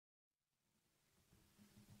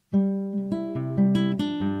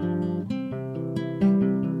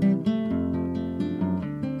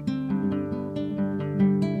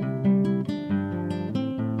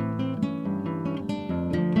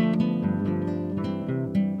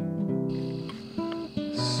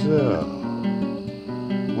So,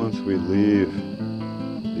 once we leave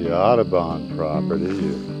the Audubon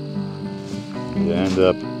property, you end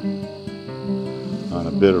up on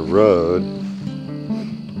a bit of road.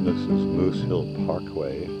 This is Moose Hill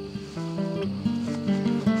Parkway.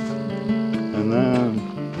 And then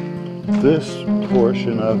this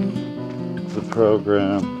portion of the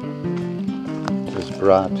program is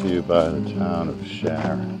brought to you by the town of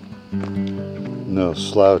Sharon. No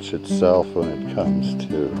slouch itself when it comes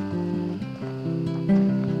to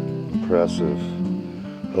impressive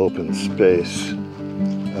open space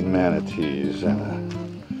amenities and a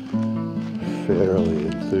fairly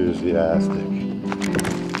enthusiastic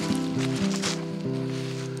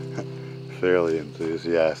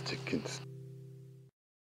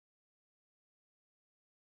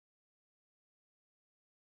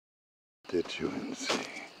constituency.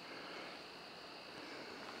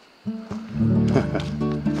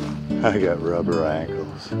 I got rubber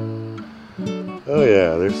ankles. Oh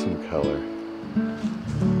yeah, there's some color.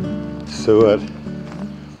 So what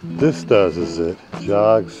this does is it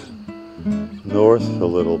jogs north a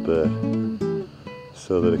little bit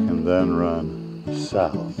so that it can then run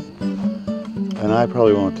south. And I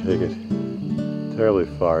probably won't take it terribly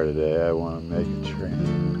far today. I want to make a train.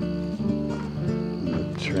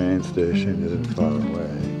 And the train station isn't far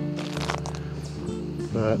away.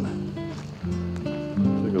 But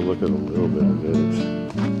take a look at a little bit of it.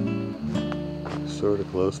 It's sort of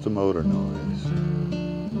close to motor noise.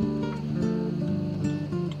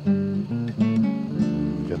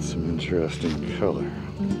 Got some interesting color.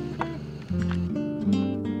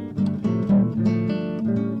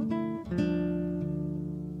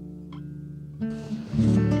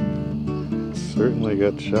 Certainly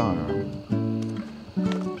got charm.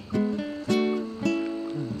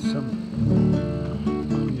 And some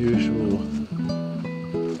unusual,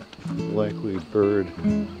 likely bird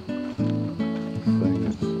things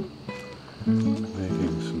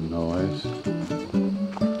making some noise.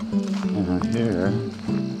 And here,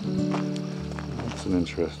 that's an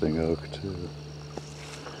interesting oak too.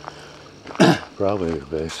 Probably a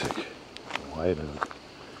basic white oak.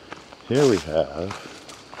 Here we have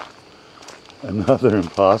another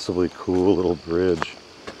impossibly cool little bridge.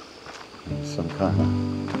 Some kind of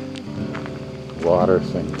water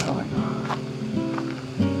thing going on.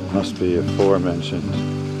 Must be aforementioned.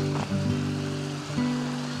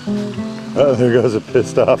 Oh, there goes a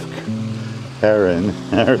pissed off heron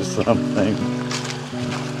or something.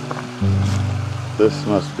 This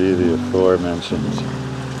must be the aforementioned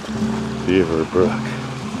Beaver Brook.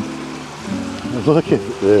 Look at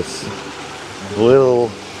this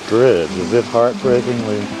little bridge. Is it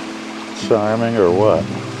heartbreakingly charming or what?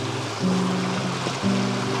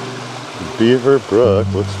 Beaver Brook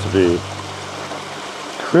looks to be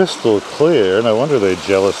crystal clear, and I wonder they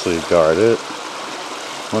jealously guard it.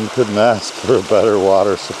 One couldn't ask for a better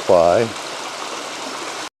water supply.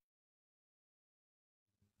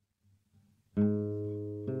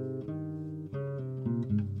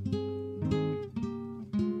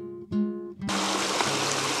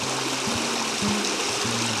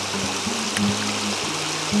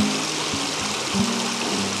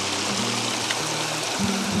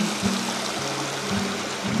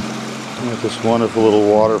 This wonderful little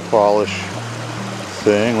waterfallish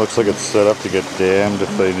thing. Looks like it's set up to get dammed if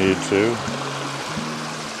they need to.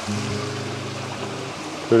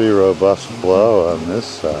 Pretty robust flow on this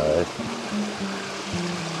side.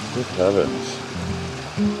 Good heavens.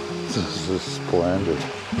 This is splendid.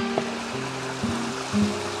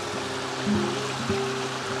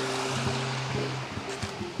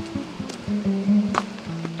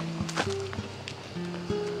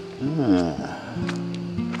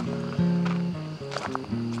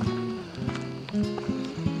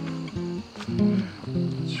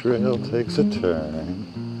 Trail takes a turn.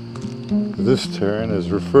 This turn is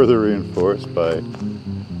further reinforced by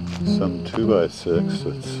some 2x6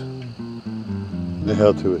 that's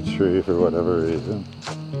nailed to a tree for whatever reason.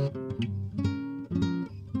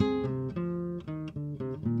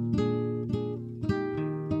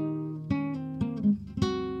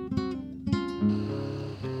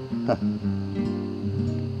 I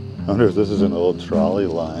wonder if this is an old trolley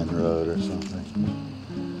line road or something.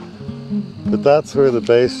 But that's where the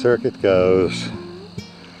base circuit goes.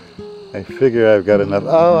 I figure I've got enough.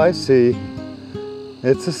 Oh, I see.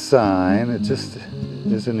 It's a sign. It just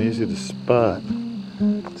isn't easy to spot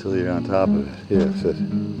until you're on top of it. Yes, it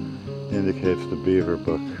indicates the Beaver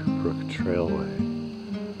Brook Trailway.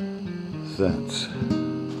 Thence.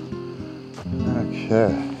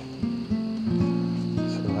 Okay.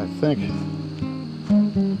 So I think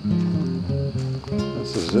this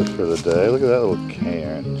This is it for the day. Look at that little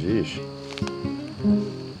cairn. Geesh.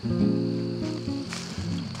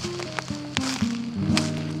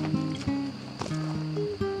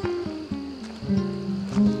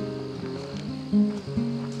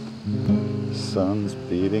 Sun's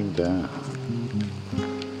beating down.